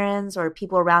our parents or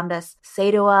people around us say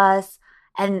to us,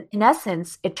 and in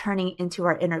essence, it turning into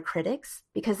our inner critics,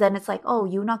 because then it's like, oh,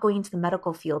 you're not going into the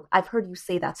medical field. I've heard you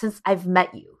say that since I've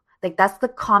met you. Like that's the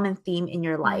common theme in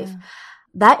your life. Yeah.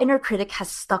 That inner critic has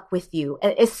stuck with you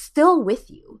and is still with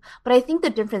you. But I think the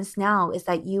difference now is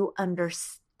that you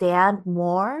understand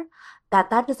more that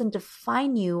doesn't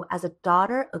define you as a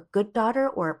daughter, a good daughter,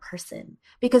 or a person.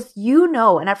 Because you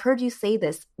know, and I've heard you say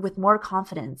this with more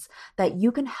confidence, that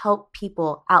you can help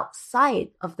people outside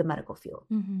of the medical field,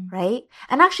 right?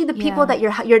 And actually the people that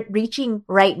you're reaching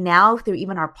right now through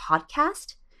even our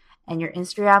podcast and your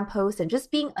Instagram posts and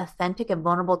just being authentic and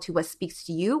vulnerable to what speaks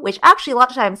to you, which actually a lot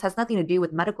of times has nothing to do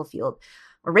with medical field,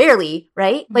 or rarely,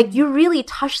 right? Like you really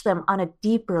touch them on a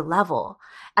deeper level.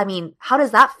 I mean, how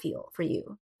does that feel for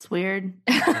you? It's weird.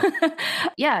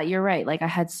 Yeah, you're right. Like I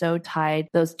had so tied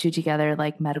those two together,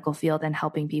 like medical field and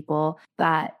helping people,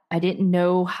 that I didn't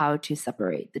know how to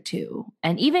separate the two.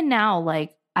 And even now,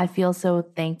 like I feel so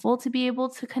thankful to be able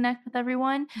to connect with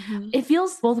everyone. It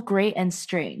feels both great and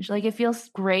strange. Like it feels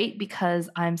great because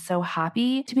I'm so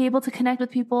happy to be able to connect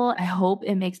with people. I hope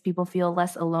it makes people feel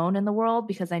less alone in the world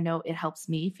because I know it helps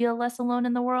me feel less alone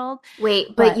in the world.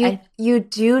 Wait, but you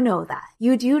do know that.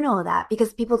 You do know that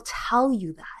because people tell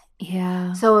you that.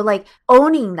 Yeah. So like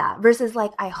owning that versus like,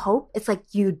 I hope, it's like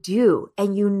you do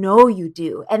and you know you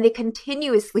do. And they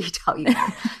continuously tell you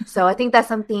that. So I think that's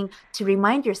something to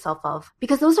remind yourself of,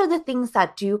 because those are the things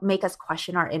that do make us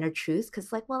question our inner truths.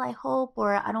 Because like, well, I hope,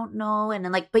 or I don't know. And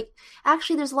then like, but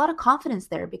actually there's a lot of confidence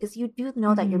there because you do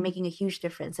know that you're making a huge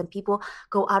difference and people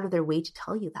go out of their way to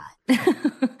tell you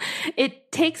that.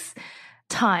 It takes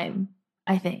time,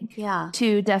 I think,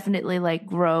 to definitely like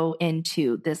grow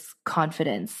into this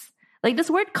confidence. Like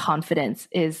this word confidence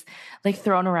is like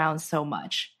thrown around so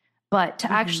much, but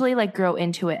to actually like grow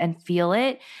into it and feel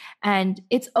it. And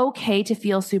it's okay to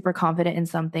feel super confident in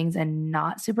some things and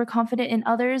not super confident in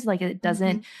others. Like it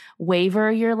doesn't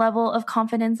waver your level of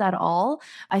confidence at all.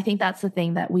 I think that's the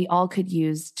thing that we all could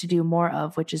use to do more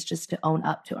of, which is just to own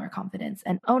up to our confidence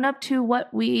and own up to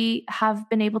what we have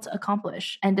been able to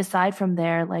accomplish and decide from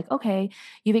there, like, okay,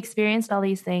 you've experienced all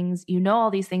these things, you know all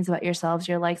these things about yourselves,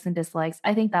 your likes and dislikes.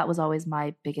 I think that was always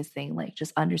my biggest thing, like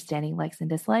just understanding likes and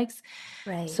dislikes.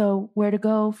 Right. So where to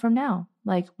go from now?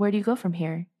 Like, where do you go from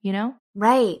here? You know?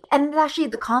 Right. And actually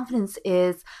the confidence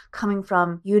is coming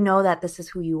from, you know, that this is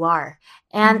who you are.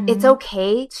 And it's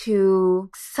okay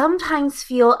to sometimes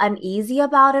feel uneasy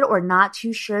about it or not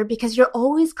too sure because you're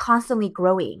always constantly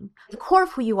growing. The core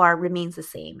of who you are remains the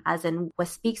same, as in what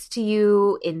speaks to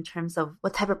you in terms of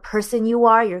what type of person you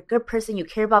are. You're a good person. You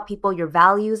care about people, your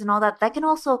values and all that. That can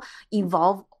also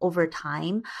evolve over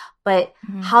time. But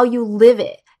how you live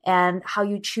it and how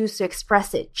you choose to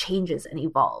express it changes and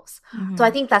evolves. So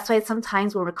I think that's why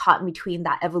sometimes when we're caught in between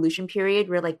that evolution period,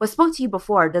 we're like, what spoke to you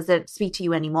before doesn't speak to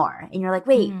you anymore. And you're like,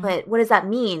 wait, but what does that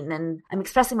mean? And I'm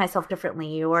expressing myself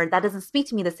differently, or that doesn't speak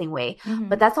to me the same way.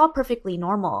 But that's all perfectly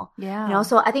normal. Yeah. You know,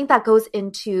 so I think that goes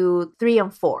into 3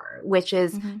 and 4, which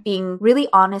is being really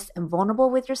honest and vulnerable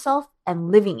with yourself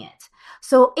and living it.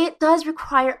 So it does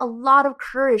require a lot of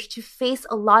courage to face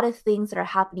a lot of things that are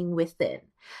happening within.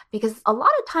 Because a lot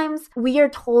of times we are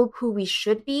told who we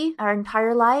should be our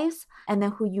entire lives, and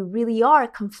then who you really are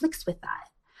conflicts with that.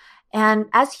 And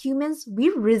as humans, we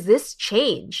resist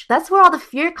change. That's where all the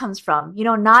fear comes from, you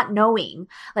know, not knowing.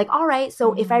 Like, all right,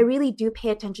 so if I really do pay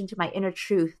attention to my inner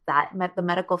truth that the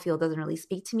medical field doesn't really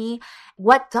speak to me,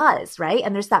 what does, right?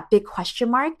 And there's that big question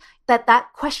mark. That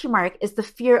question mark is the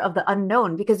fear of the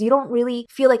unknown because you don't really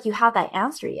feel like you have that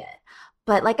answer yet.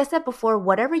 But like I said before,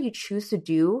 whatever you choose to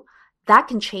do, that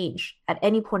can change at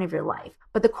any point of your life.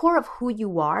 But the core of who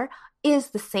you are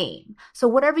is the same. So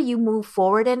whatever you move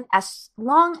forward in, as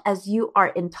long as you are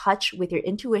in touch with your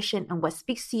intuition and what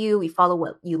speaks to you, you follow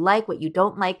what you like, what you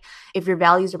don't like. If your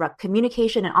values are about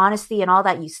communication and honesty and all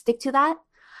that, you stick to that.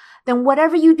 Then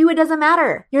whatever you do, it doesn't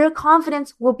matter. Your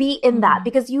confidence will be in that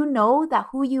because you know that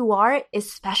who you are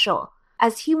is special.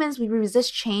 As humans, we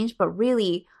resist change, but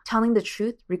really telling the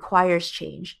truth requires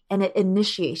change and it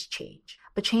initiates change.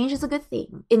 But change is a good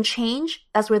thing. In change,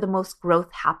 that's where the most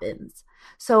growth happens.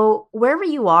 So wherever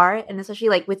you are, and especially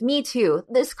like with me too,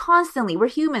 we're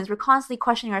humans, we're constantly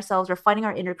questioning ourselves, we're finding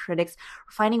our inner critics,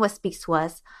 we're finding what speaks to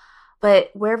us.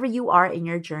 But wherever you are in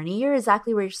your journey, you're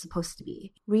exactly where you're supposed to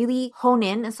be. Really hone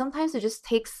in. And sometimes it just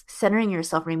takes centering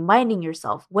yourself, reminding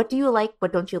yourself, what do you like?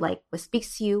 What don't you like? What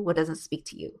speaks to you? What doesn't speak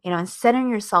to you? And centering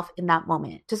yourself in that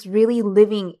moment, just really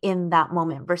living in that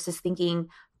moment versus thinking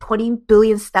 20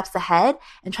 billion steps ahead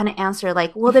and trying to answer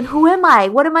like, well, then who am I?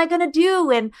 What am I going to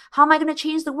do? And how am I going to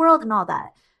change the world and all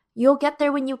that? You'll get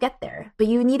there when you get there, but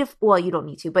you don't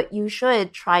need to, but you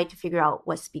should try to figure out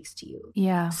what speaks to you.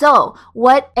 Yeah. So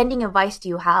what ending advice do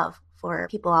you have for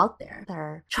people out there that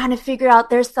are trying to figure out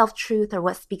their self-truth or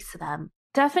what speaks to them?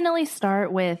 Definitely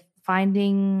start with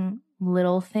finding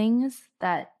little things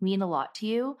that mean a lot to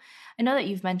you. I know that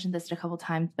you've mentioned this a couple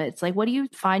times, but it's like, what do you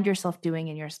find yourself doing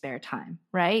in your spare time,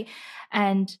 right?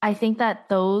 And I think that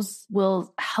those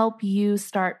will help you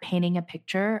start painting a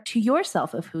picture to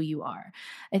yourself of who you are.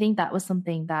 I think that was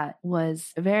something that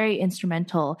was very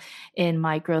instrumental in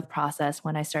my growth process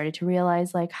when I started to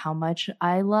realize like how much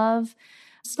I love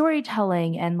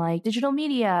storytelling and like digital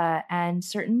media and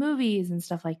certain movies and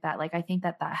stuff like that. Like, I think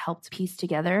that helped piece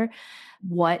together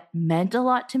what meant a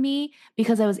lot to me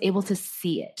because I was able to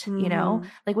see it, you know,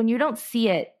 like when you don't see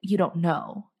it, you don't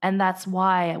know. And that's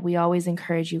why we always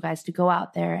encourage you guys to go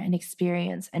out there and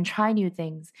experience and try new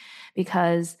things,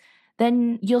 because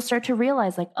then you'll start to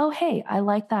realize like, oh, hey, I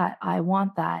like that. I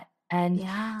want that. And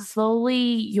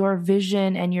slowly your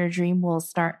vision and your dream will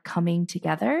start coming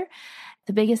together.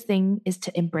 The biggest thing is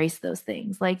to embrace those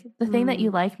things. Like the thing that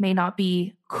you like may not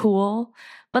be cool,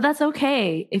 but that's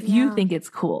okay if you think it's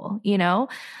cool, you know?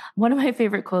 One of my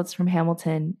favorite quotes from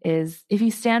Hamilton is, if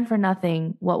you stand for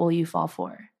nothing, what will you fall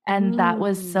for? And that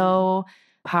was so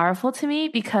powerful to me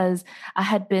because I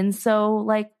had been so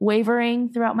like wavering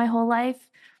throughout my whole life.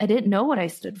 I didn't know what I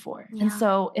stood for. Yeah. And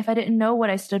so if I didn't know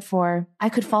what I stood for, I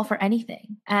could fall for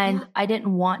anything. And I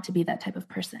didn't want to be that type of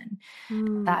person.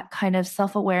 That kind of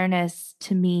self-awareness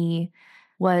to me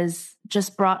was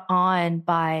just brought on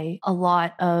by a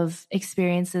lot of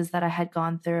experiences that I had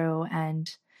gone through, and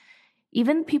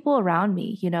even people around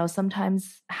me, you know,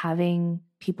 sometimes having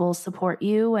people support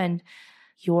you and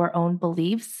your own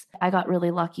beliefs. I got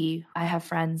really lucky. I have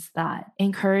friends that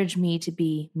encourage me to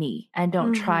be me and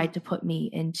don't try to put me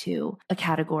into a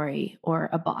category or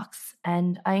a box.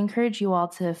 And I encourage you all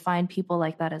to find people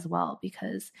like that as well,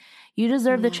 because you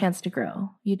deserve the chance to grow.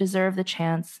 You deserve the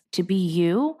chance to be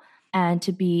you and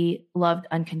to be loved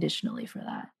unconditionally for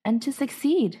that and to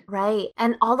succeed. Right.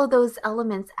 And all of those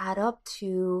elements add up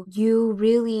to you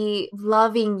really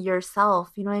loving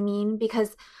yourself. You know what I mean?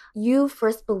 Because you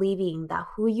first believing that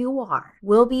who you are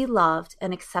will be loved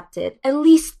and accepted, at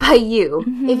least by you.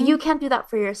 If you can't do that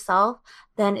for yourself,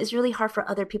 then it's really hard for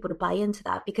other people to buy into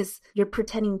that because you're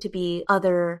pretending to be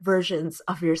other versions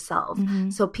of yourself.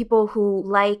 So people who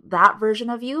like that version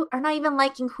of you are not even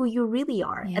liking who you really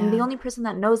are. And the only person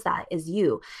that knows that is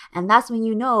you. And that's when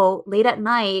you know, late at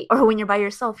night or when you're by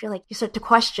yourself, you're like, you start to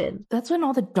question. That's when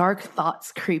all the dark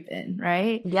thoughts creep in,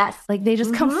 right? Yes. Like they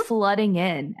just come flooding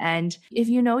in. And if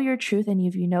you know your truth and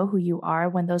if you know who you are,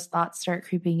 when those thoughts start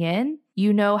creeping in,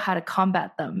 you know how to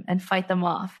combat them and fight them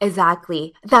off.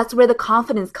 Exactly. That's where the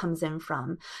confidence comes in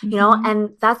from, you know,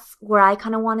 and that's where I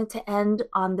kind of wanted to end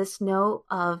on this note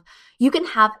of you can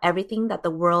have everything that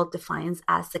the world defines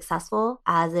as successful,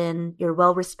 as in you're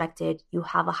well respected, you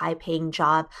have a high paying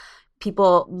job,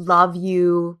 people love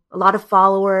you, a lot of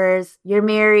followers, you're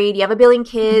married, you have 1 billion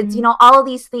kids, you know, all of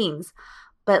these things.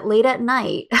 But late at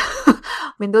night,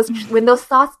 when those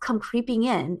thoughts come creeping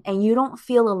in and you don't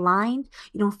feel aligned,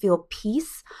 you don't feel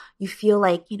peace, you feel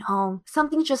like, you know,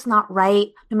 something's just not right.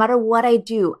 No matter what I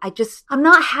do, I'm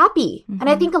not happy. And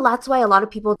I think that's why a lot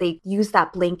of people, they use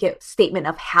that blanket statement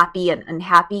of happy and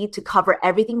unhappy to cover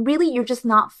everything. Really, you're just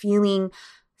not feeling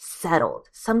settled.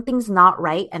 Something's not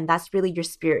right. And that's really your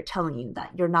spirit telling you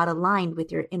that you're not aligned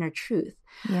with your inner truth.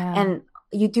 And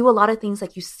you do a lot of things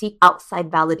like you seek outside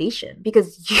validation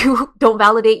because you don't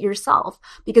validate yourself,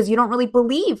 because you don't really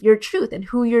believe your truth and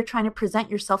who you're trying to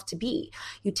present yourself to be.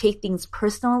 You take things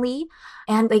personally.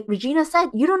 And like Regina said,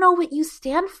 you don't know what you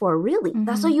stand for, really.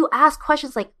 That's why you ask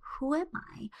questions like, who am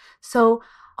I? So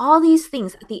all these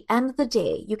things, at the end of the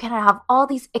day, you can have all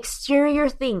these exterior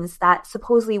things that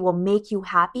supposedly will make you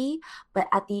happy. But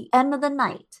at the end of the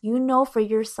night, you know for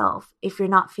yourself if you're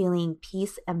not feeling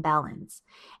peace and balance.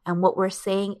 And what we're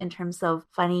saying in terms of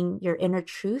finding your inner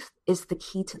truth is the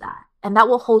key to that. And that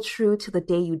will hold true to the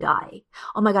day you die.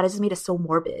 Oh my God, I just made it so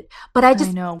morbid. But I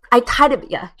know. I tied it,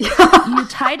 yeah. You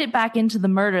tied it back into the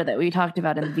murder that we talked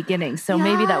about in the beginning. So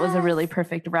maybe that was a really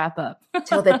perfect wrap up.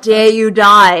 Till the day you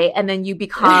die, and then you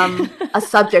become a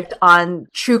subject on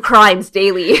True Crimes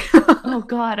Daily. Oh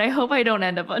God, I hope I don't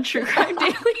end up on True Crime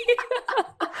Daily.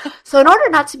 So in order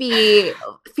not to be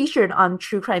featured on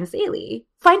True Crimes Daily,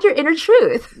 find your inner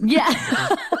truth.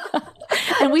 Yeah.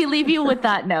 And we leave you with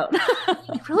that note.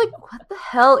 You're like, what the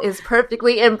hell is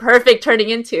Perfectly Imperfect turning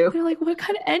into? You're like, what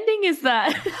kind of ending is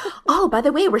that? Oh, by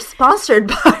the way, we're sponsored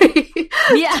by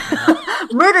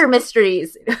Murder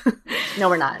Mysteries. No,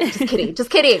 we're not. Just kidding. Just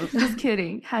kidding. Just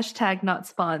kidding. Hashtag not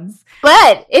spons.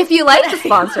 But if you like to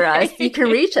sponsor us, you can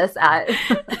reach us at...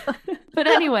 But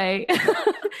anyway,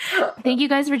 thank you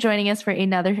guys for joining us for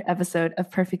another episode of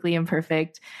Perfectly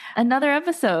Imperfect. Another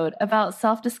episode about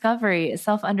self-discovery,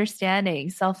 self-understanding,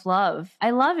 self-love.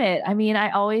 I love it. I mean, I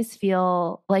always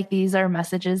feel like these are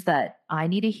messages that I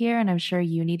need to hear, and I'm sure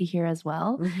you need to hear as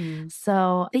well. Mm-hmm.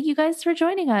 So thank you guys for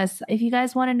joining us. If you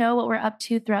guys want to know what we're up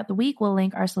to throughout the week, we'll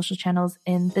link our social channels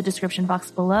in the description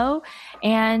box below.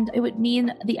 And it would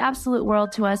mean the absolute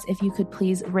world to us if you could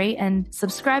please rate and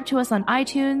subscribe to us on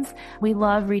iTunes. We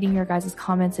love reading your guys'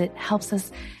 comments. It helps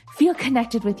us feel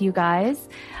connected with you guys.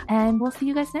 And we'll see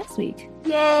you guys next week.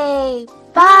 Yay!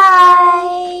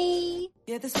 Bye!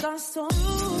 Yeah, the sun's so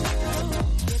blue.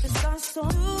 Yeah, the sun's so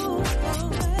blue.